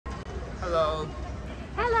Hello.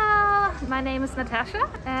 Hello, my name is Natasha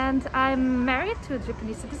and I'm married to a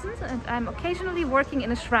Japanese citizen and I'm occasionally working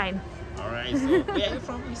in a shrine. Alright, so where are you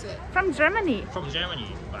from, you said? From Germany. From Germany.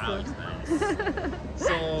 Wow, it's nice.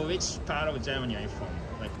 So which part of Germany are you from?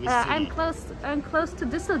 Like which city? I'm close to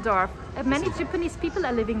Düsseldorf. Many Japanese people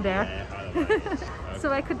are living there. Yeah, okay.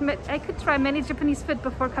 So I could try many Japanese food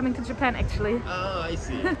before coming to Japan actually. Oh, I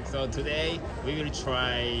see. So today we will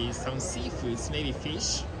try some seafoods, maybe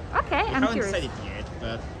fish. Okay, I'm haven't curious. decided yet,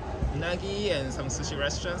 but unagi and some sushi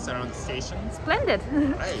restaurants around the station. Splendid.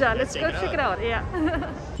 Right, So let's go check it out. Yeah.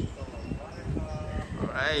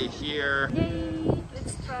 Alright, here. Yay!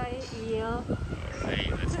 Let's try eel.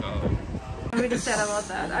 Alright, let's go. I'm really sad about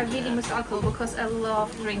that. I really miss alcohol because I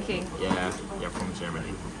love drinking. Yeah, you're from Germany,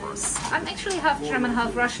 of course. I'm actually half German,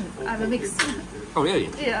 half Russian. I'm a mix. Oh, really?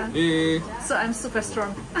 Yeah. So I'm super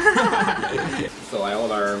strong. So I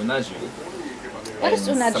order unagi. What is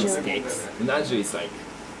unagi? Some steaks. Unagi is like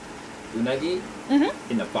unagi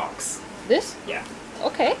in a box. This? Yeah,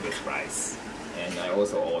 Okay. with rice. And I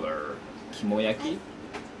also order kimoyaki,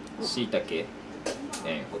 shiitake,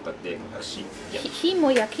 and hotate hashi. Yeah.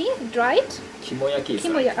 Himoyaki? Dried? Kimoyaki is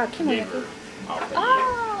Kimoya- like kimoyaki. liver of the deer.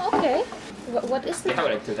 Ah, okay. What is They it? have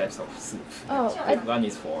like two types of soup. Oh, One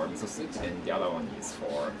is for miso soup, and the other one is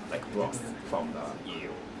for like broth from the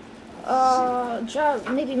eel.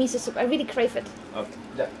 maybe miso soup. I really crave it.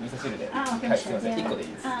 じゃあ味噌汁で。あ、わかりはい、ました。すみません。1個でいい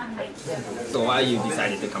です。はい。So why you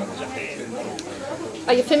decided to come to Japan?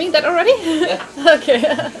 Are you filming that already? Okay.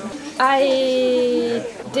 I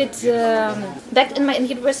did back in my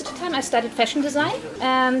university time. I studied fashion design,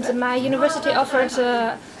 and my university offered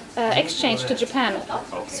exchange to Japan,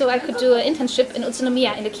 so I could do an internship in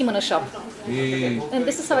Utsunomiya in the kimono shop. And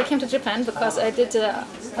this is how I came to Japan, because I did a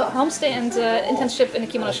homestay and internship in a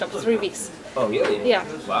kimono shop for 3 weeks. Oh, really? Yeah.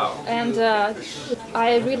 Wow. And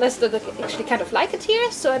I realized that I actually kind of like it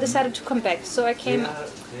here, so I decided to come back. So I came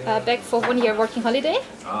back for 1 year working holiday,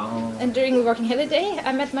 and during the working holiday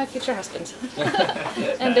I met my future husband.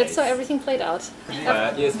 And that's how everything played out.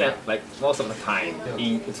 You spent like most of the time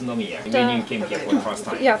in Utsunomiya when you came here for the first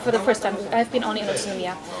time. Yeah, for the first time. I've been only in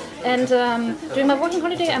Utsunomiya. And during my working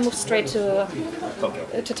holiday I moved straight to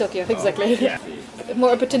Tokyo, exactly. Yeah.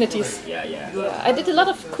 More opportunities. Yeah. Yeah, I did a lot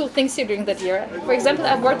of cool things here during that year. For example,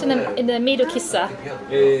 I worked in a Meido Kissa.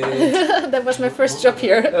 That was my first job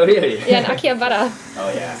here. Oh, really? Yeah, in Akihabara.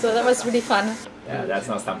 Oh, yeah. So that was really fun. Yeah, that's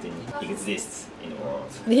not something that exists in the world.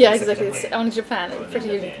 Yeah, exactly. It's only Japan. It's pretty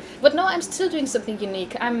unique. But no, I'm still doing something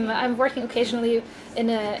unique. I'm working occasionally in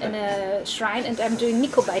a shrine, and I'm doing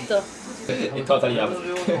mikobaito. Totally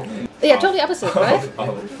opposite. Yeah, totally opposite, right?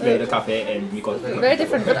 Red cafe and miko. Very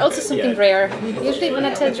different, but also something Yeah. rare. Usually when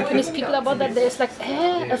I tell Japanese people about that, they're like,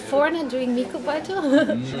 a foreigner doing mikobaito?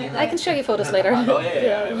 I can show you photos later. Oh,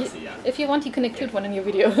 yeah, I will see, yeah. If you want, you can include one in your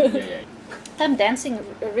video. Yeah. I'm dancing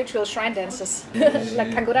ritual shrine dances,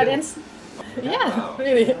 like pagoda dance. Yeah,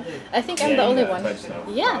 really. I think I'm the only one.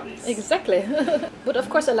 Yeah, exactly. But of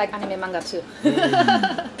course I like anime manga too.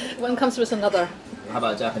 One comes with another. How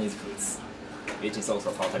about Japanese foods, which is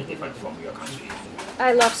also totally different from your country?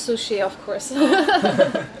 I love sushi, of course.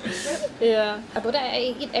 Yeah, but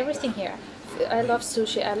I eat everything here. I love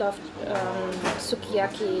sushi, I love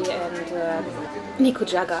sukiyaki and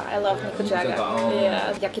nikujaga. I love nikujaga.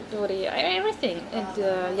 Yeah, yakitori, everything. And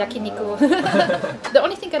yakiniku. The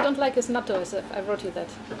only thing I don't like is natto, I wrote you that.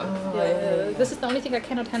 Yeah, this is the only thing I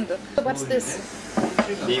cannot handle. What's this?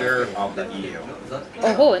 Liver of the eel.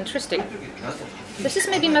 Oh, interesting. This is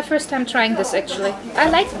maybe my first time trying this actually. I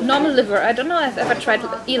like normal liver. I don't know if I've ever tried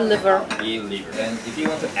eel liver. Eel liver. And if you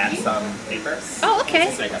want to add some peppers, Oh, okay.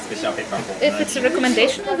 it's like a special pepper for If it's a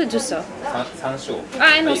recommendation, I will do so. sansho.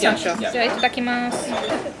 I know Yeah, sansho. yeah. じゃあいただきます。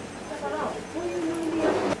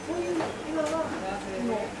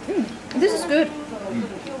This is good.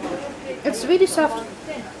 It's really soft.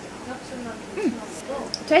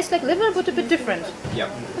 Tastes like liver, but a bit different. Yep.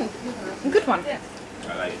 Good one.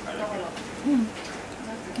 I like it.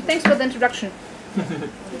 Thanks for the introduction.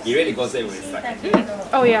 It really goes there with like.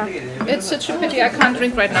 Oh yeah, it's such a pity I can't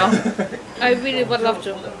drink right now. I really would love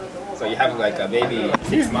to. So you have like a baby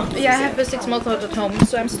 6 months. Yeah, I have a 6-month-old at home,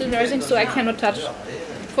 so I'm still nursing, so I cannot touch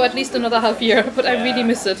for at least another half year. But I really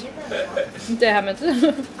miss it. Damn it.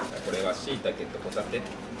 これは椎茸とホタテ。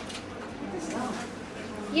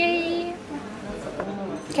 Yay!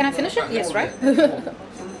 Can I finish it? Yes, right?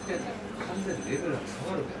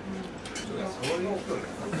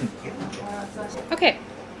 Okay.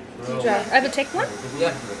 I will take one.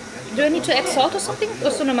 Do I need to add salt or something?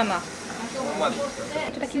 Or sono mama?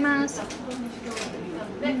 いただきます。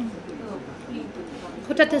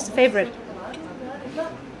Hotate's favorite.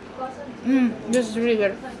 This is really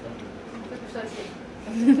good.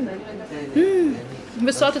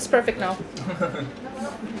 The salt is perfect now.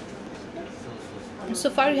 So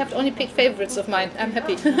far you have only picked favorites of mine. I'm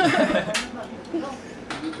happy.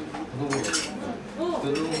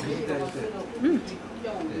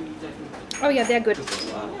 Oh yeah, they're good.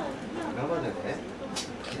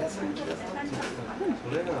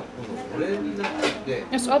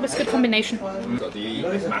 It's always a good combination. So do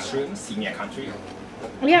you eat mushrooms in your country?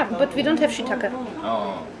 Yeah, but we don't have shiitake.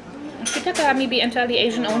 Oh, Shiitake are maybe entirely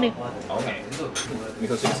Asian only. okay. 味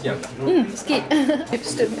噌汁好きなんだ。Ski. It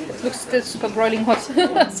looks still super broiling hot, so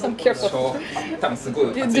I'm careful. 多分すごい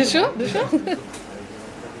熱い。でしょ？でしょ？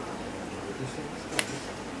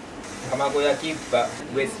卵焼き but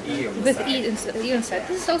with eel With inside. eel inside.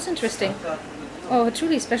 This is also interesting. Oh,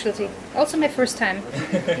 truly a specialty. Also my first time.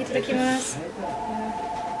 Itadakimasu.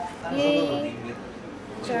 Yay.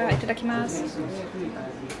 じゃあ、いただきます。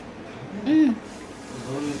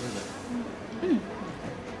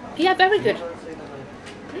Yeah, very good.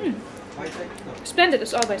 Splendid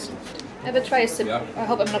as always. I will try a sip. Yeah. I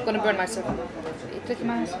hope I'm not going to burn myself. いただき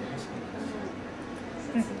ます。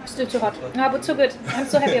Still too hot. No, but so good. I'm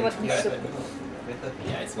so happy about this soup.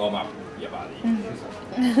 Yeah, it's warm up your body.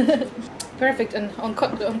 Perfect and on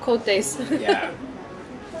cold days. Yeah.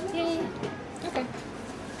 Yay. Okay.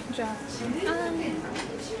 じゃあ、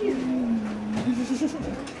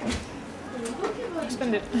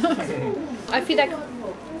Splendid. I feel like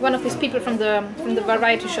one of these people from the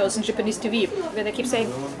variety shows in Japanese TV where they keep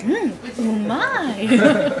saying, oh my.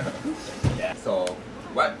 Yeah. So,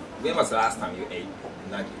 when was the last time you ate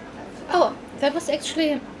unagi? Oh, that was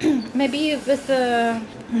actually maybe with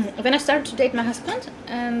when I started to date my husband,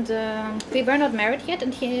 and we were not married yet,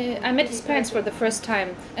 and I met his parents for the first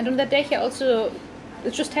time, and on that day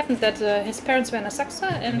it just happened that his parents were in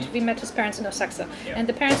Asakusa, and we met his parents in Asakusa, and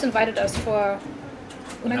the parents invited us for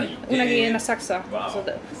unagi in Asakusa. Wow.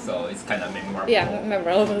 So it's kind of memorable. Yeah,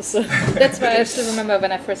 memorable. So that's why I still remember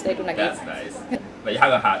when I first ate unagi. That's nice. But you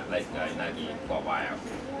haven't had like unagi for a while.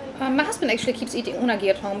 My husband actually keeps eating unagi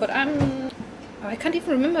at home, but I can't even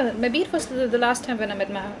remember. Maybe it was the last time when I met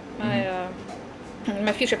my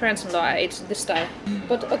future parents-in-law. I ate this style.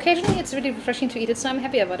 But occasionally it's really refreshing to eat it, so I'm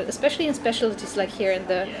happy about it, especially in specialties like here in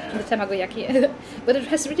the tamagoyaki. But it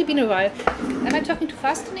has really been a while. Am I talking too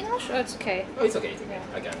fast in English, or it's okay? Oh, it's okay. It's okay.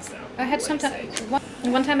 I can understand. I had what you say.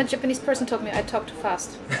 one time a Japanese person told me I talk too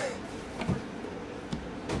fast.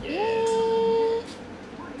 Yay!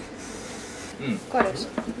 Got it.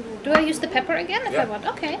 Do I use the pepper again if I want?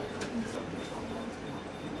 Okay.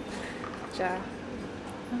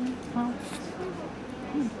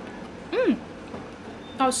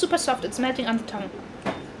 Oh, super soft. It's melting on the tongue.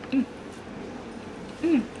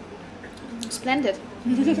 Splendid.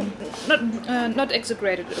 Not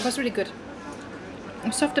exaggerated. It was really good.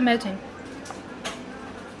 Soft and melting.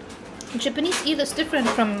 Japanese eel is different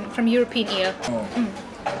from European eel.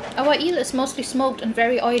 Our eel is mostly smoked and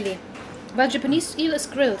very oily, while Japanese eel is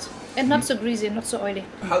grilled and not so greasy and not so oily.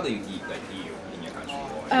 How do you eat like eel in your country?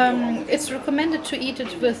 It's recommended to eat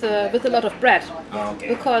it with a lot of bread, Okay.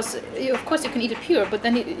 because of course you can eat it pure, but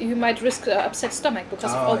then you might risk an upset stomach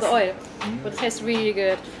because of all the oil. But it tastes really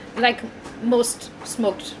good, like most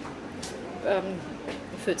smoked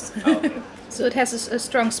foods. Okay. So it has a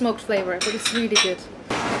strong smoked flavor, but it's really good.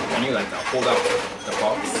 Can you like hold up the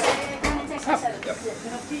box? Yep.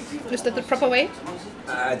 Is that the proper way?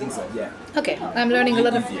 I think so. Yeah. Okay, I'm learning a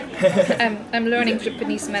lot of. Easier. I'm learning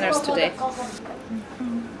Japanese manners today.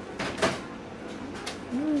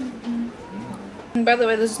 And by the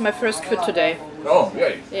way, this is my first food today. Oh,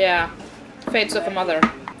 really? Yeah, fates of a mother.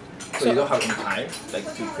 So you don't have any time like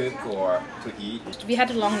to cook or to eat? We had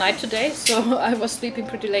a long night today, so I was sleeping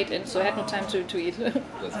pretty late in, so I had no time to eat.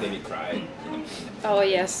 Does baby cry? Oh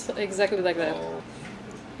yes, exactly like that. Oh.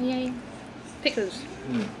 Yay. Pickles.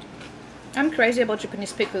 I'm crazy about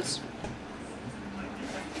Japanese pickles.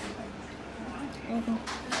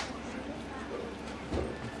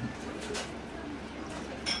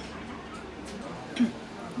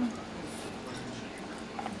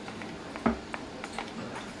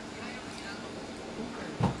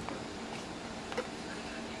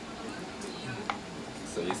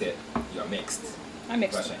 So you said you're mixed. I'm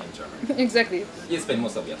mixed. Russian and German. Exactly. You spend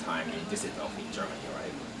most of your time in Düsseldorf in Germany,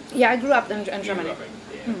 right? Yeah, I grew up in You Germany. grew up in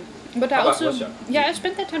there. But I How about also, Russia? yeah, I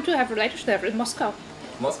spent that time too. I have relatives there in Moscow.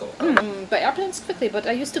 Moscow. By airplane it's quickly, but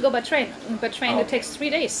I used to go by train. By train it Okay. takes 3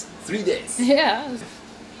 days. 3 days. Yeah.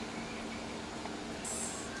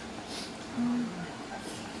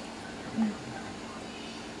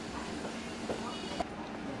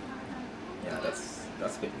 Yeah,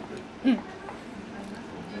 that's pretty good.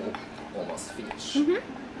 almost finished.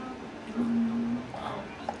 Wow.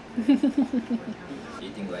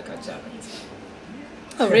 Eating like a Japanese.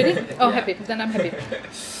 Oh, really? Oh, Yeah. happy. Then I'm happy.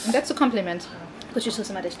 That's a compliment. ごちそう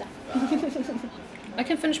さまでした。I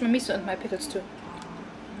can finish my miso and my pickles too.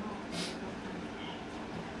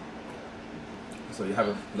 So you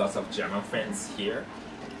have lots of German friends here?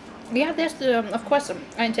 Yeah, there's of course,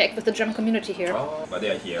 I interact with the German community here. Oh, but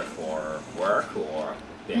they are here for work or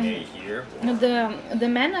they marry here? Or? The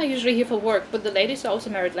men are usually here for work, but the ladies are also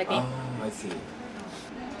married like me. Oh, I see.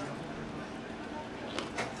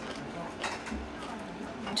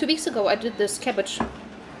 Two weeks ago, I did this cabbage,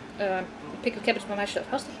 pickled cabbage by myself,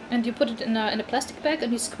 and you put it in a plastic bag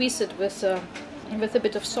and you squeeze it with a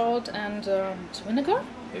bit of salt and vinegar.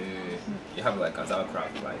 You have like a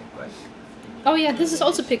sauerkraut, like. Oh yeah, this is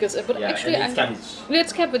also pickles, but Yeah, actually and it's cabbage. Yeah,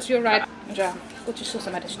 it's cabbage. You're right. Ja,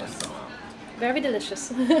 very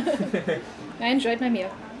delicious. I enjoyed my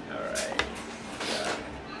meal. Alright.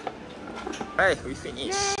 Hey, we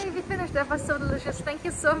finished. Yay, we finished. That was so delicious. Thank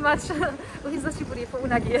you so much. Uhisashi for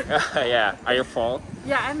unagi. Yeah, are you full?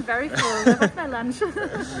 Yeah, I'm very full. That was my lunch.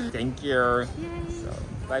 Thank you. Yay. So,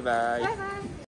 bye bye. Bye bye.